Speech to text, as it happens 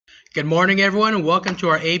Good morning, everyone, and welcome to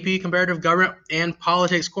our AP Comparative Government and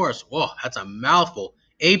Politics course. Whoa, that's a mouthful.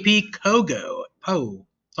 AP something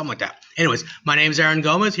like that. Anyways, my name is Aaron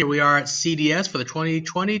Gomez. Here we are at CDS for the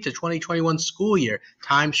 2020 to 2021 school year.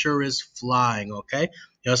 Time sure is flying, okay?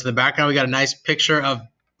 So in the background, we got a nice picture of,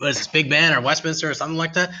 what is this, Big Ben or Westminster or something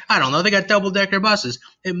like that? I don't know. They got double-decker buses.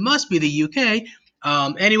 It must be the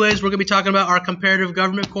UK. Anyways, we're going to be talking about our Comparative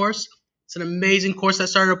Government course. It's an amazing course that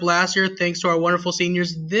started up last year thanks to our wonderful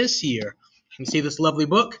seniors this year. You can see this lovely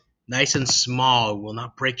book, nice and small, will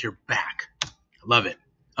not break your back. I love it.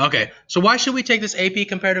 Okay, so why should we take this AP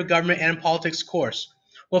Comparative Government and Politics course?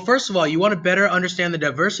 Well, first of all, you want to better understand the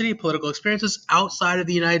diversity of political experiences outside of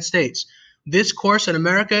the United States. This course in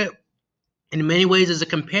America, in many ways, is a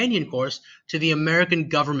companion course to the American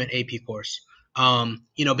Government AP course. Being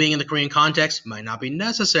in the Korean context might not be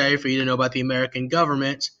necessary for you to know about the American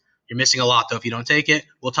government. You're missing a lot, though, if you don't take it.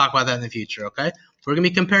 We'll talk about that in the future, okay? We're going to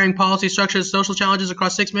be comparing policy structures and social challenges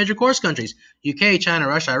across 6 major course countries: UK, China,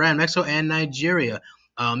 Russia, Iran, Mexico, and Nigeria.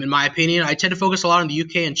 In my opinion, I tend to focus a lot on the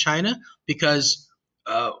UK and China because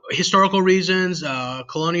historical reasons,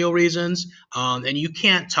 colonial reasons, and you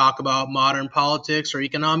can't talk about modern politics or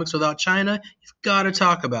economics without China. You've got to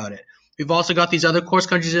talk about it. We've also got these other course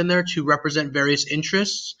countries in there to represent various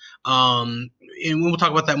interests, and we'll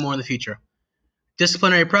talk about that more in the future.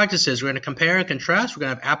 Disciplinary practices. We're going to compare and contrast. We're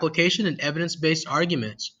going to have application and evidence-based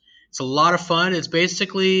arguments. It's a lot of fun. It's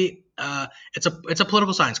basically it's a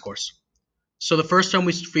political science course. So the first time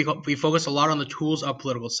we focus a lot on the tools of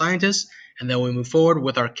political scientists, and then we move forward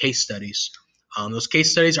with our case studies. Those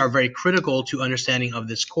case studies are very critical to understanding of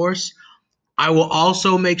this course. I will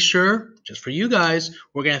also make sure, just for you guys,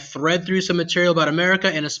 we're going to thread through some material about America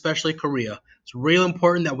and especially Korea. It's real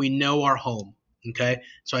important that we know our home. Okay,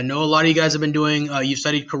 so I know a lot of you guys have been doing, you've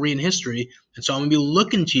studied Korean history, and so I'm going to be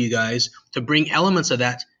looking to you guys to bring elements of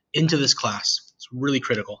that into this class. It's really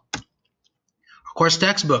critical. Of course,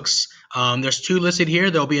 textbooks. There's 2 listed here.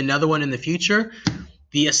 There'll be another one in the future.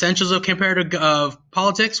 The Essentials of Comparative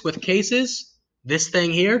Politics with Cases. This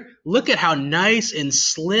thing here, look at how nice and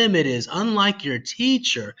slim it is, unlike your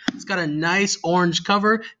teacher. It's got a nice orange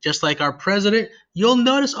cover, just like our president. You'll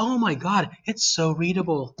notice, oh my God, it's so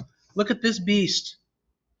readable. Look at this beast.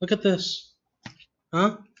 Look at this.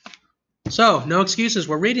 Huh? So, no excuses.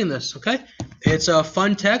 We're reading this, okay? It's a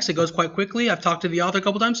fun text. It goes quite quickly. I've talked to the author a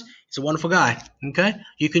couple times. He's a wonderful guy, okay?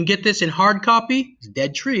 You can get this in hard copy, it's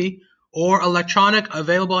Dead Tree, or electronic,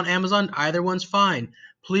 available on Amazon. Either one's fine.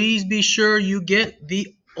 Please be sure you get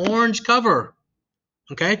the orange cover,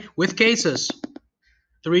 okay, with cases.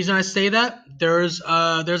 The reason I say that, there's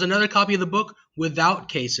another copy of the book without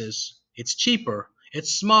cases. It's cheaper.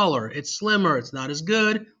 It's smaller, it's slimmer, it's not as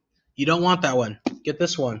good. You don't want that one. Get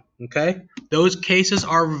this one, okay? Those cases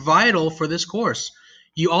are vital for this course.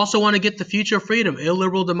 You also want to get The Future of Freedom,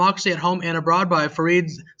 Illiberal Democracy at Home and Abroad by Fareed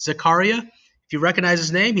Zakaria. If you recognize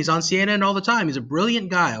his name, he's on CNN all the time. He's a brilliant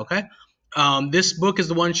guy, okay? This book is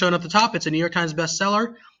the one shown at the top. It's a New York Times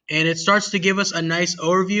bestseller, and it starts to give us a nice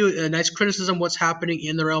overview, a nice criticism of what's happening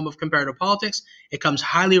in the realm of comparative politics. It comes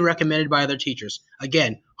highly recommended by other teachers.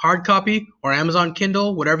 Again, hard copy or Amazon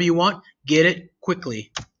Kindle, whatever you want, get it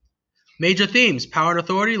quickly. Major themes: power and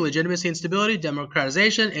authority, legitimacy and stability,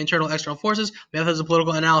 democratization, internal and external forces, methods of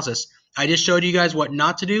political analysis. I just showed you guys what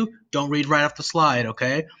not to do. Don't read right off the slide,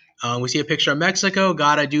 okay? We see a picture of Mexico.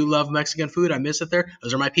 God, I do love Mexican food. I miss it there.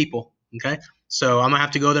 Those are my people, okay? So I'm going to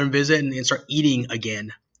have to go there and visit and start eating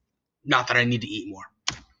again. Not that I need to eat more.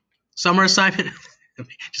 Summer assignment.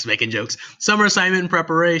 Just making jokes. Summer assignment and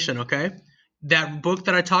preparation, okay? That book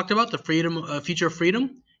that I talked about, The Future of Freedom,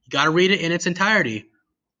 you got to read it in its entirety.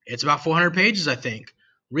 It's about 400 pages, I think.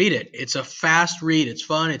 Read it. It's a fast read. It's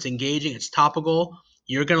fun. It's engaging. It's topical.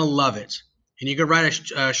 You're going to love it. And you can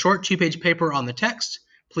write a short 2-page paper on the text.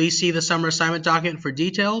 Please see the summer assignment document for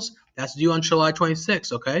details. That's due on July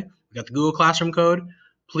 26th, okay? We got the Google Classroom code.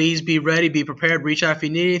 Please be ready. Be prepared. Reach out if you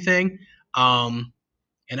need anything. And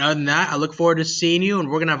other than that, I look forward to seeing you, and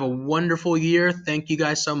we're going to have a wonderful year. Thank you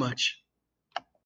guys so much.